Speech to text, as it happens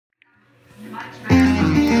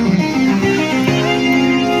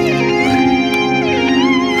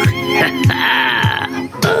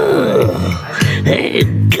Hey,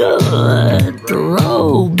 good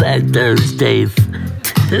throwback Thursday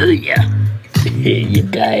to ya. You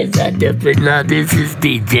guys, I definitely love this. Is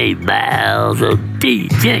djMyles on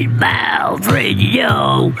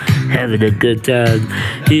djMylesradio. Having a good time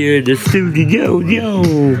here in the studio, yo.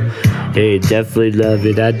 Hey, definitely love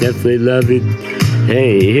it. I definitely love it.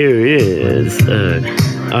 Hey, here is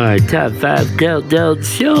our top 5 countdown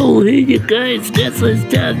show. Here you guys, that's what it's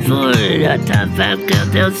time for. Our top 5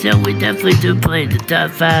 countdown show. We definitely do play the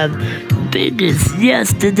top 5 biggest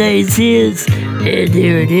yesterday's hits. And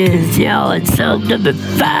here it is, y'all. It's song number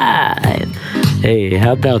 5. Hey,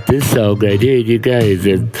 how about this song right here, you guys?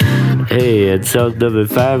 And hey, at song number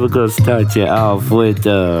 5, we're gonna start you off with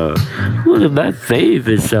one of my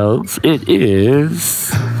favorite songs. It is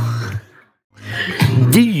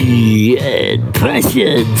The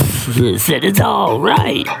Impressions. Said it's all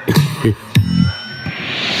right.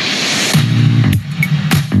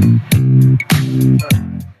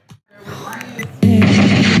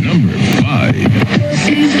 Number 5.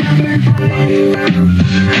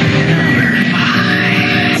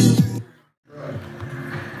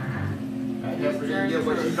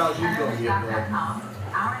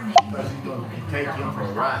 Take you for a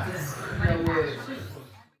ride.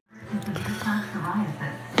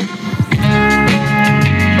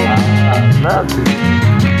 Love it.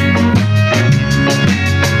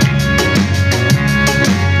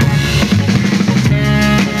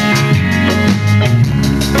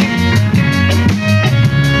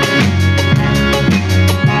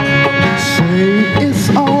 Say it's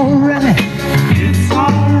alright. It's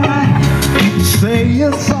alright. Say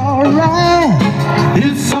it's alright.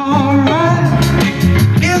 It's alright.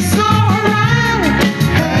 It's alright.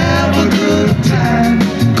 Have a good time.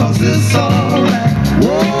 'Cause it's alright.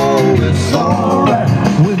 Whoa, it's alright.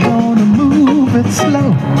 We're gonna move it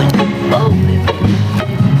slow.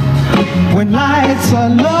 When lights are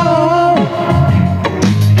low.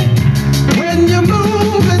 When you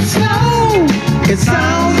move it slow, it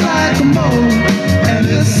sounds like a moan. And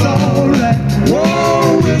it's alright.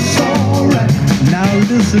 Whoa, it's alright. Now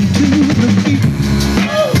listen to the beat.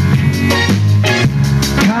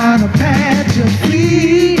 Kinda pat your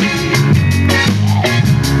feet.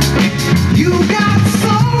 You got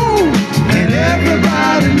soul, and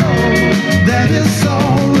everybody knows that it's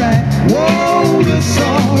alright. Whoa, it's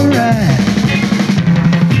alright.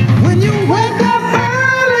 When you wake up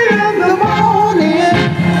early in the morning,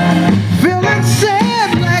 feeling sad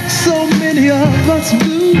like so many of us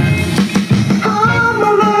do, hum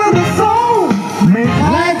a little song, make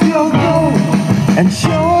life your goal, and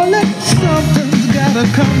surely something's gotta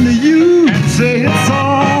come to you and say it's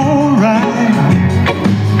alright.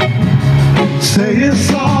 Say it's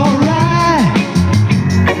alright.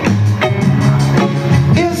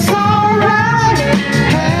 It's alright.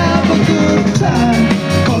 Have a good time.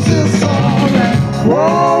 'Cause it's alright.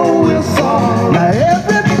 Whoa, it's alright. Now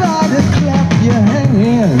everybody clap your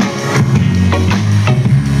hands.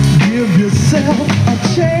 Give yourself a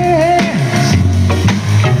chance.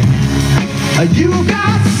 You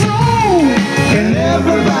got soul, and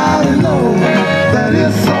everybody knows that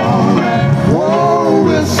it's alright. Whoa,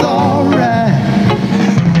 it's alright.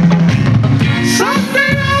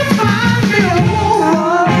 Someday I'll find me a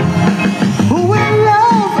woman who will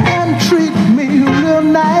love and treat me real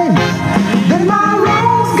nice. Then my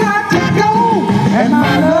wrongs got to go, and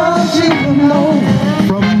my love she will know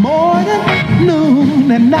from morning, noon,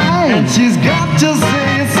 and night. And she's got to say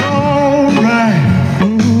it's alright.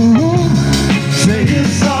 Say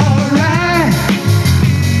it's alright.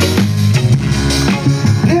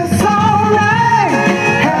 It's alright.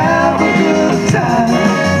 Have a good time.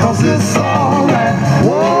 'Cause it's alright.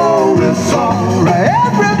 Whoa, it's alright.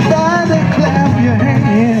 Everybody clap your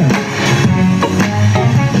hands.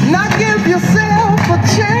 Now give yourself a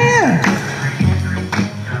chance.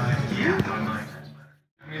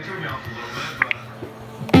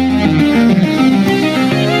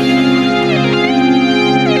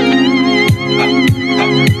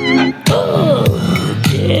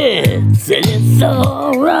 And it's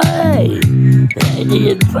alright. And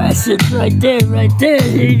the impressions right there.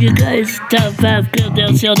 Here you guys, top 5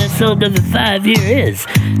 countdown show. That's song number 5. Here is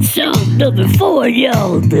song number 4,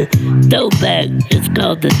 yo. The Throwback. It's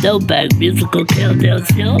called the Throwback Musical Countdown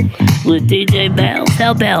Show with djMyles.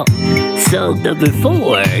 How about song number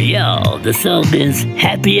 4, yo? The song is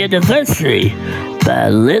Happy Anniversary by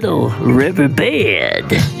Little River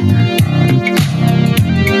Band.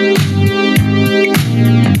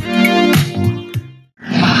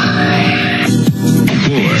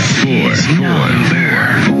 4. Score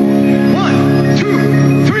there. 1,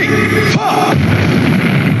 2, 3, 4.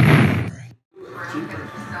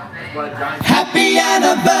 Happy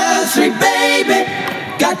anniversary, baby.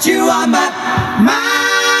 Got you on my mind.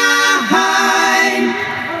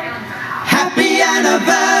 Happy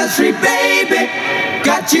anniversary, baby.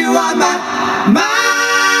 Got you on my mind.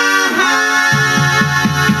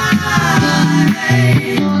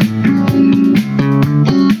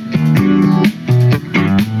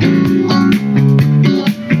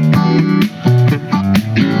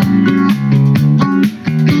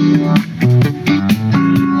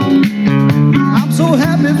 I'm so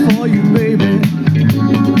happy for you, baby.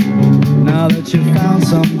 Now that you found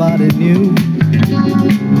somebody new,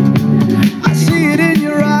 I see it in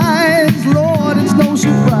your eyes, Lord, it's no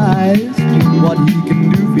surprise what he can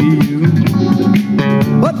do for you.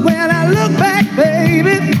 But when I look back,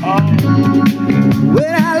 baby,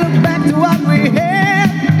 when I look back to what we had,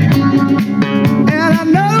 and I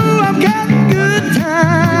know I've got good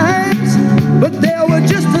times, but there were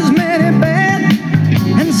just as many bad,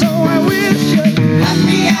 and so I wish you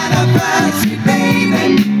happy anniversary,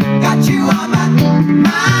 baby. Got you on my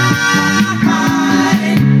mind.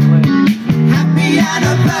 Happy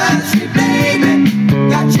anniversary, baby.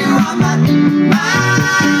 Got you on my mind.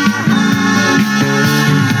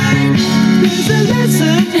 There's a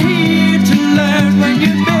lesson here to learn when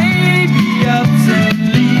your baby upset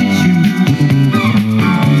leaves you.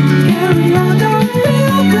 Carry on, don't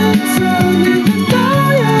feel concerned, even though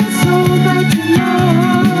you're so bad to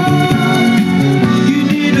love. You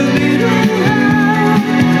need a little help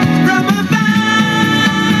from above.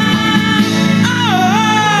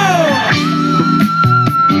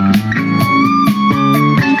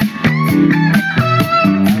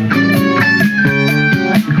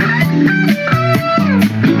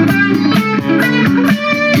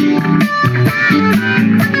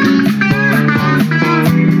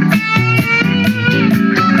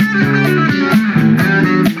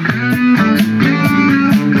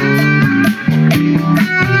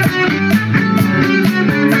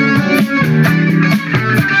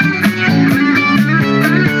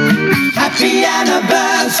 Happy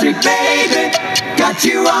anniversary, baby. Got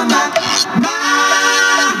you on my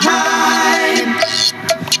mind.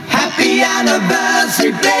 Happy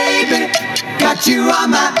anniversary, baby. Got you on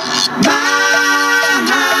my mind.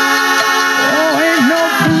 Oh, ain't no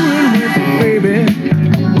fooling with it, baby.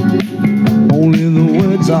 Only the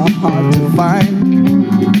words are hard to find.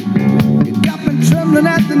 You got me trembling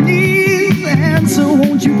at the knees, and so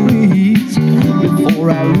won't you please, before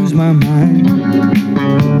I lose my mind.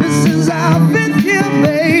 This is our 5th year,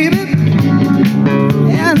 baby,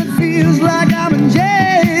 and it feels like I'm in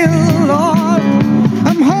jail, Lord.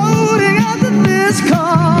 I'm holding on to this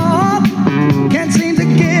card, can't seem to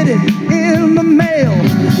get it in the mail,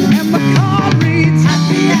 and the card reads,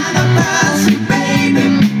 happy anniversary, baby,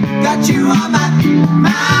 got you on my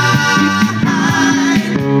mind.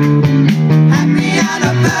 Happy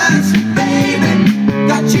anniversary, baby,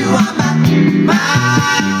 got you on my mind.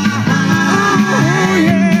 Oh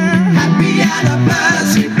yeah. Happy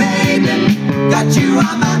anniversary, baby, got you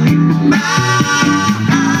on my mind.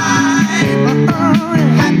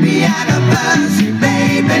 Happy anniversary,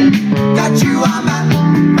 baby, got you on my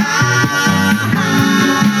mind.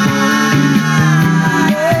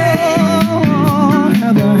 Oh,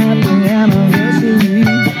 have a happy anniversary,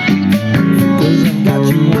 'cause I've got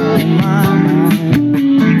you on my mind.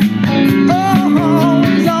 Oh,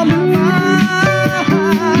 always on my mind.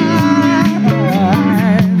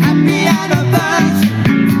 Happy anniversary.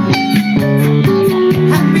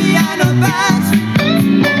 Happy anniversary.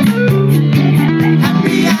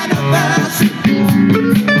 Happy anniversary.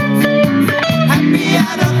 Happy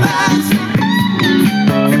anniversary.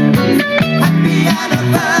 Happy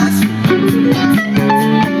anniversary.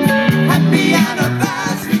 Happy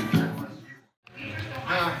anniversary.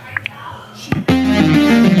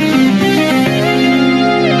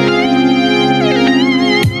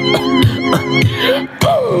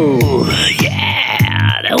 Oh,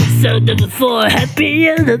 yeah, that was song number 4. Happy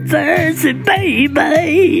anniversary,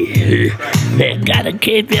 baby.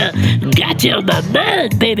 Got you on my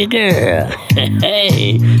mind, baby girl.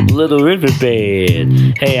 Hey, Little River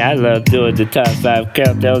Band. Hey, I love doing the Top 5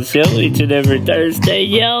 Countdown Show each and every Thursday,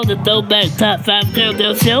 y'all. The Throwback Top 5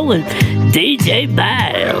 Countdown Show with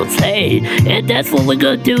djMyles. Hey, and that's what we're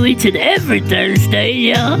gonna do each and every Thursday,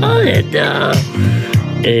 y'all.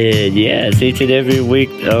 And yes, each and every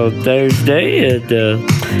week on Thursday.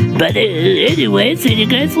 But anyway, so you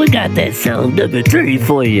guys, we got that song number 3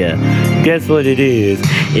 for you. Guess what it is?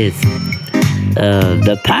 It's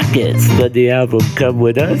the pockets for the album Come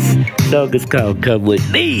With Us. The song is called Come With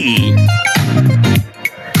Me.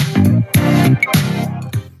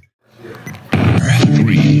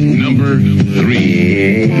 Number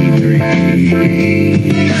three.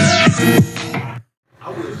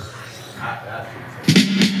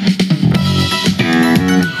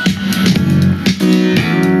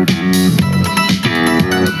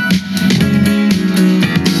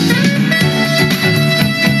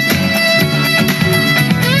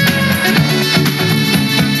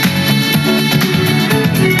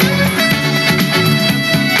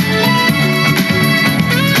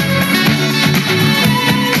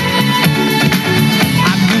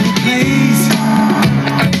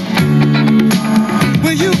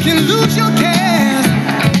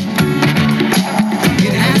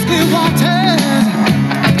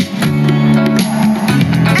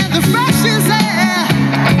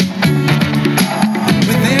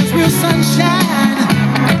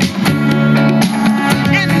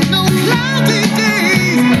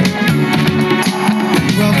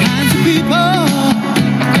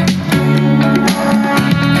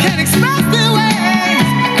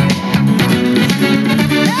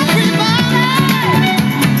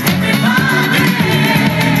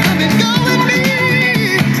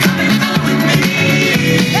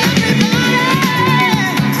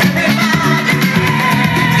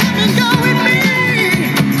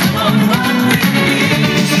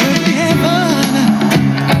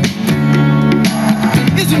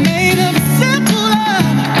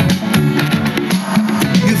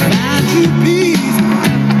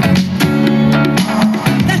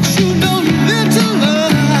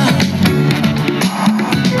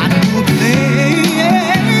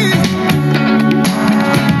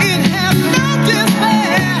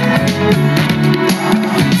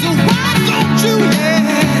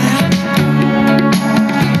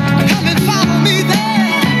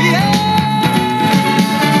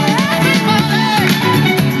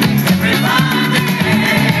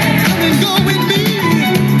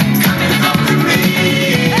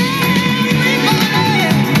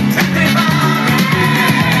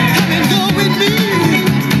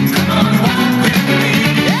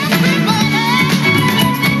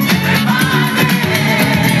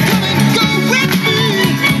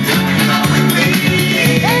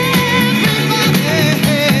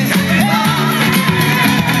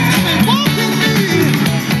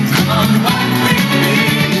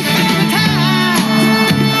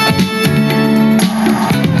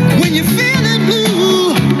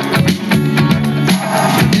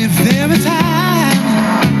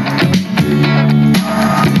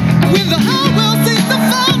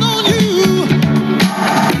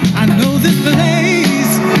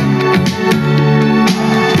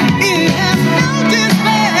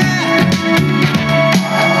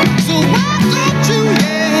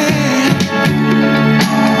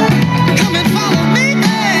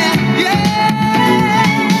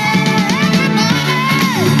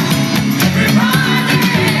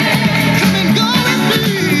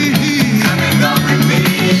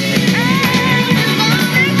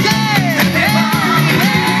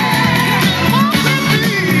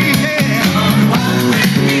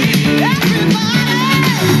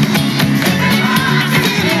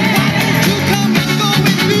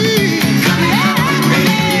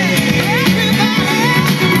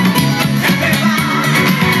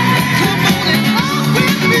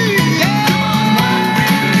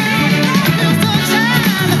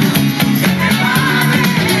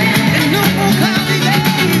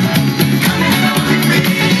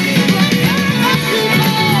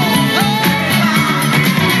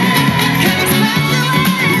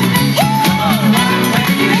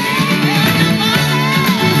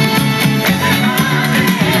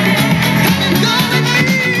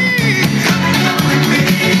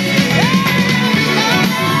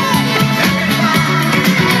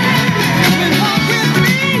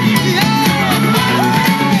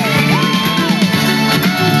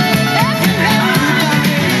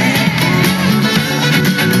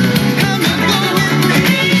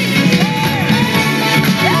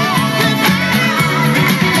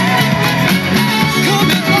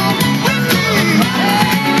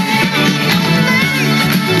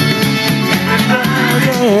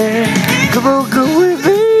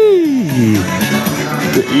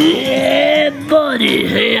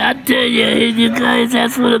 I tell you guys,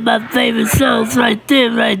 that's one of my favorite songs right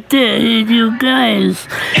there, you guys.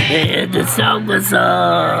 And the song was,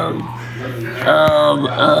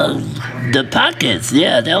 The Pockets.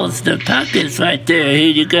 Yeah, that was the Pockets right there. Here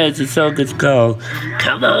you guys, the song is called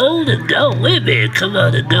Come On and Go With Me. Come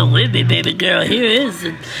on and go with me, baby girl. Here is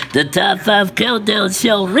the Top 5 Countdown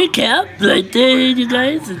Show recap right there, here you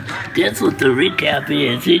guys. And guess what the recap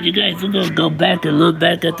is? Here you guys, we're going to go back and look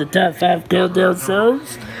back at the Top 5 Countdown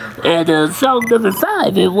songs. And song number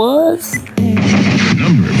 5, it was...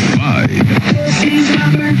 Number 5.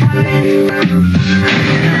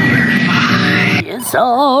 It's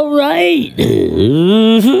alright.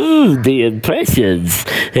 The Impressions.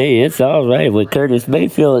 Hey, it's alright with Curtis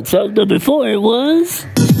Mayfield. And song number 4, it was...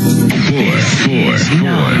 4.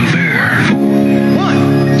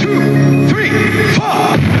 1, 2, 3, 4.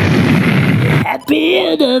 Happy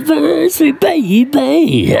anniversary,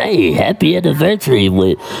 baby! Hey, happy anniversary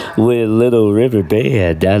with Little River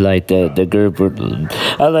Band. I like the group.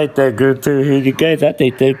 I like that group too. Here you guys, I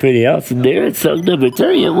think they're pretty awesome. There, and song number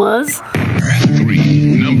 3, it was.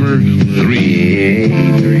 3. Number 3.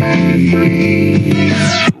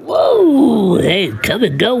 Whoa! Hey, come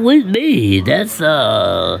and go with me. That's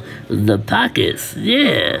the Pockets.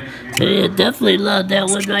 Yeah. Hey, I definitely love that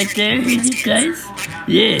one right there. Here you guys.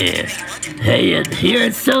 Yeah. Hey, and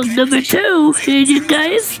here's song number 2. Here you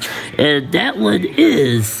guys. And that one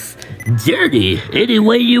is Journey. Any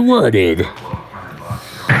Way You Want It.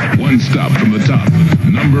 One stop from the top.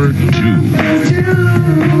 Number 2.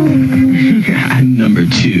 Number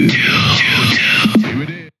 2.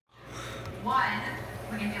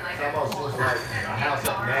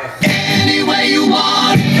 Any way you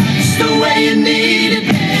want it, that's the way you need it.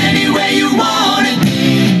 Any way you want it.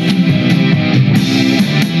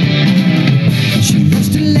 She loves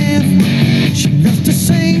to laugh, she loves to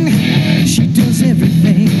sing, she does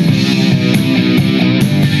everything.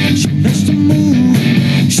 She loves to move,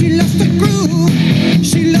 she loves to groove,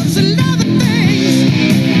 she loves a lot of things.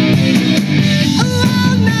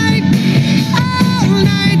 All night,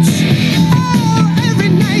 every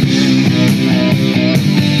night.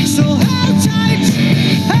 So hold tight,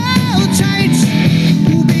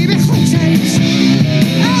 ooh baby, hold tight.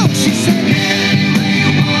 Oh, she said, any way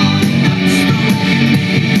you want it, that's the way you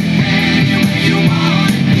need it. Any way you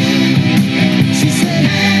want it. She said,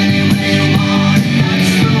 any way you want it,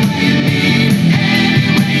 that's the way you need it. Any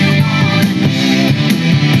way you want it.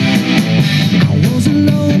 I was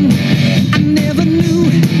alone, I never knew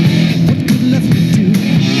what good love could do.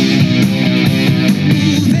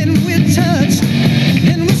 Then we touched,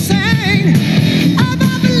 then we sang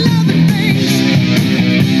about the loving things.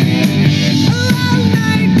 All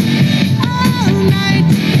night,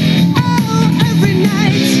 every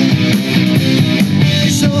night.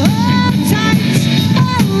 So hold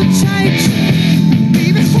tight,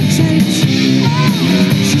 baby, hold tight.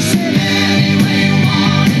 She said, any way you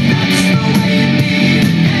want it, that's the way you need it.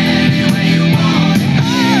 Any way you want it.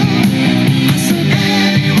 I said,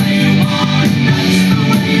 any way you want it, that's the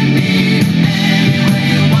way you need it. Any way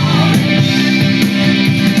you want it.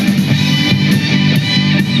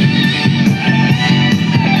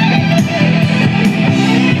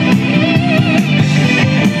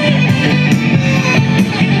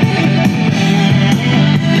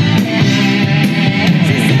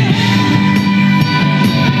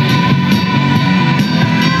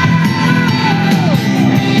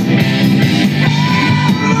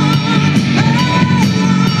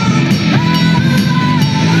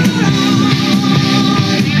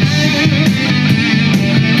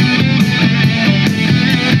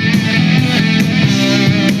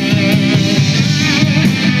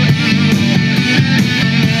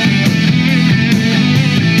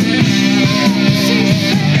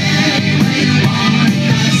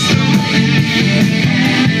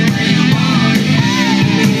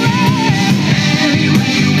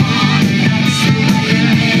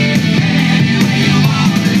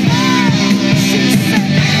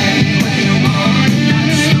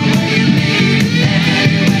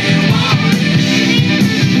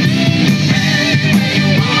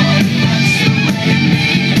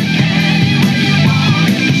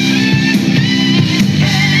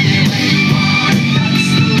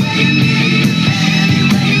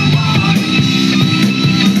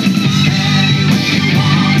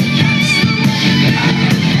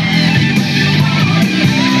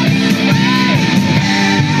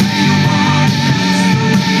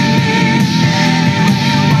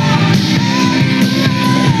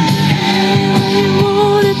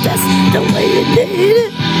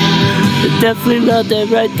 Definitely love that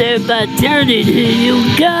right there by Journey to you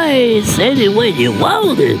guys. Any way you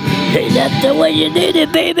want it. Hey, that's the way you need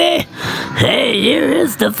it, baby. Hey, here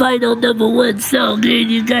is the final number 1 song here,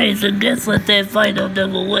 you guys. And guess what that final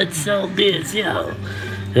number 1 song is, yo?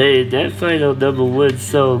 Hey, that final number one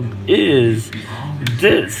song is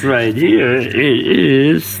this right here. It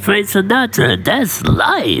is Frank Sinatra. That's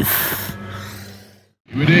Life.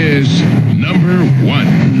 It is number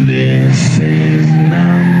one. This is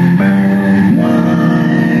number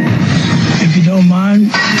one. If you don't mind,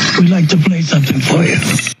 we'd like to play something for you.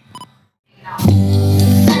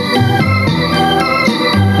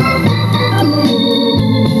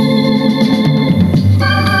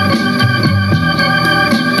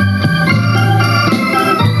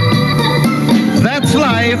 That's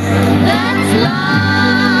life. That's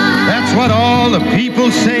life. That's what all the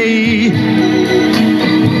people say.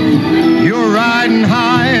 You're riding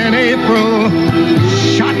high in April,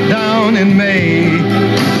 shot down in May.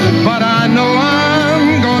 But I know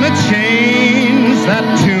I'm gonna change that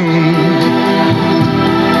tune.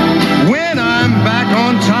 When I'm back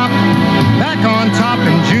on top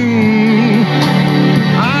in June.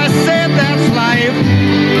 I said that's life.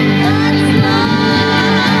 That's life.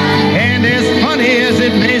 And as funny as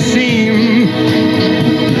it may seem,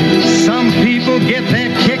 some people get their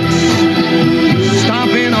kicks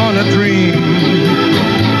stomping on a dream.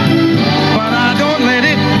 But I don't let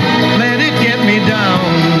it get me down.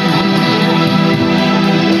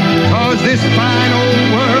 'Cause this fine old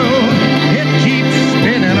world, it keeps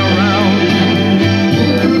spinning around.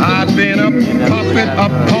 I've been a puppet, a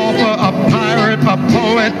pauper, a pirate, a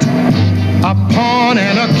poet, a pawn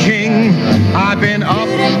and a king. I've been up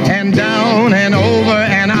and down and over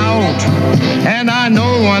and out. And I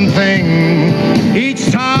know one thing. Each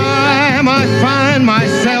time I find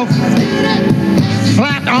myself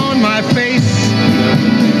flat on my face,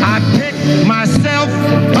 I pick myself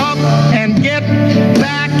up and get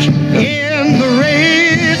back in the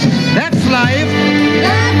race. That's life.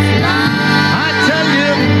 That's life. I tell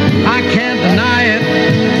you, I can't deny it.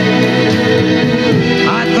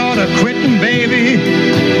 I thought of quitting, baby,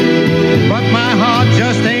 but my heart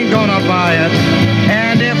just ain't gonna buy it.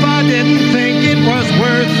 And if I didn't think it was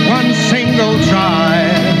worth one single try,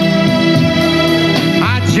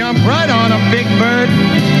 I'd jump right on a big bird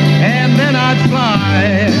and then I'd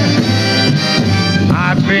fly.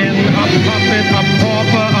 I've been a puppet, a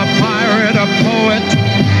pauper, a pirate, a poet,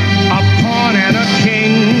 a pawn and a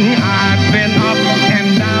king. I've been up and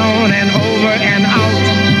down and over and out.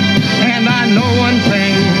 And I know one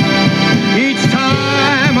thing. Each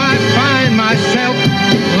time I find myself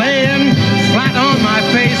laying flat on my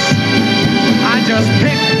face, I just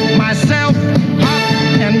pick myself up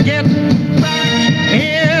and get back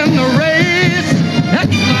in the race.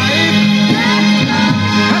 That's life.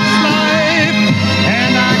 That's life.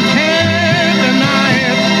 And I can't deny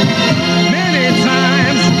it. Many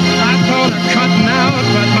times I thought of cutting out,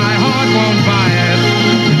 but my heart won't buy it.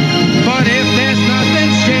 But if there's nothing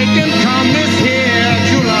shaking come this here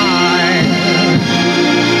July,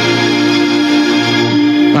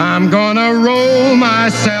 I'm gonna roll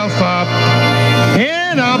myself up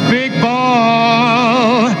in a big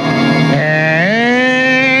ball and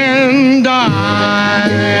die.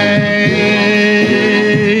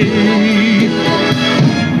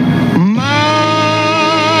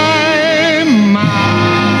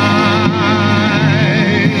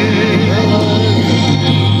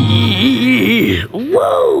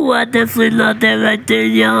 Whoa, I definitely love that right there,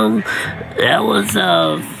 young. That was,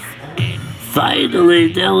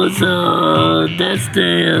 finally, that was, that's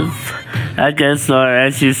the, I guess, or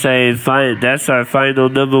as you say, that's our final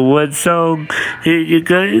number one song here, you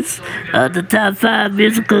guys, the Top 5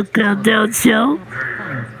 Musical Countdown Show.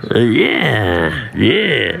 Yeah,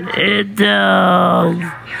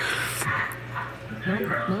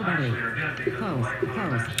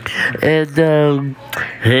 and,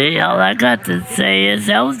 hey, all I got to say is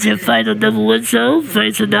that was your final number one song,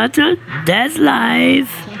 Frank Sinatra. That's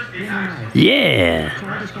life. Yeah.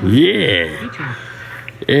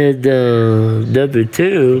 And number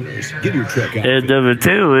two is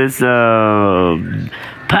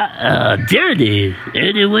Journey.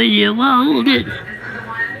 Any way you want it.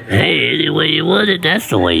 Hey, any way you want it, that's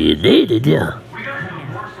the way you need it, yeah.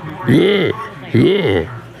 Yeah.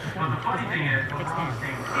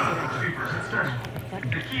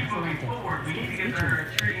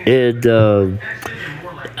 And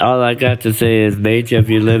all I got to say is, mate, if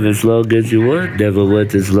you live as long as you want, never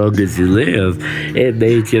want as long as you live. And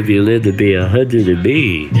mate, if you live to be 100 and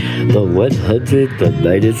me, but 100 but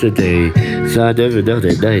minus a day. So I never know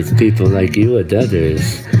that nice people like you and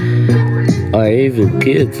others, or even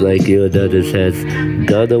kids like you and others, has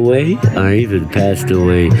gone away or even passed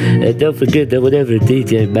away. And don't forget that whenever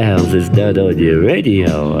djMyles is not on your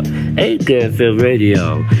radio, Anchor FM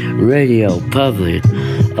Radio, Radio Public,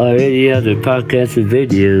 or any other podcasts and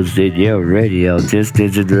videos, then your radio just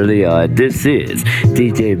isn't really on. This is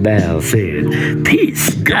DJ Myles saying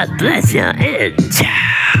peace, God bless you, and ciao.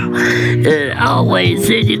 And always,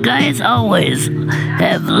 and you guys always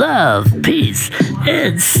have love, peace,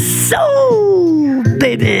 and soul,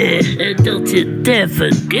 baby. And don't you dare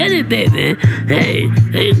forget it, baby. Hey,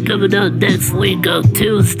 coming up next week on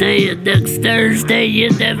Tuesday and next Thursday, you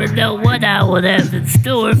never know what I would have in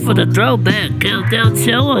store for the Throwback Countdown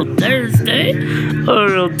show on Thursday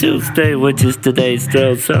or on Tuesday, which is today's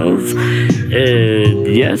Thrill Songs, and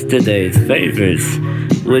yesterday's favorites,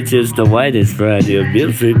 which is the whitest variety of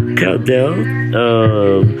music countdown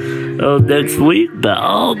next week. But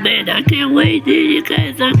oh man, I can't wait, dude, you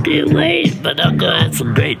guys, I can't wait. But I'm gonna have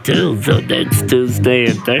some great tunes on next Tuesday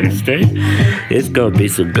and Thursday. It's gonna be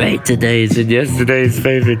some great today's and yesterday's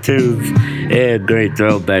favorite tunes and great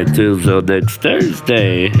throwback tunes on next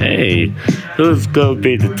Thursday. Hey, who's gonna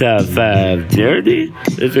be the top 5? Journey?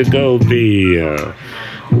 Is it gonna be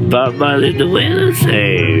Bob Marley the Winners?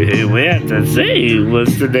 Hey, we have to see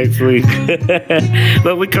what's the next week.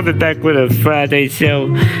 But we're coming back with a Friday show.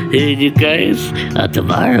 And you guys,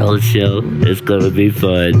 tomorrow's show is gonna be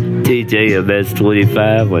fun.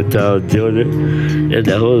 djMyles25 with Tom Jordan and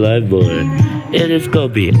a whole lot more. And it's gonna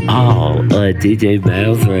be all on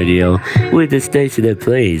djMylesradio, with the station that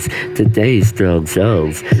plays today's strong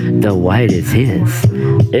songs, the whitest hits,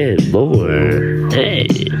 and more. Hey,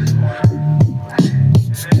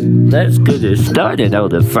 let's get it started on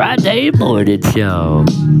the Friday morning show.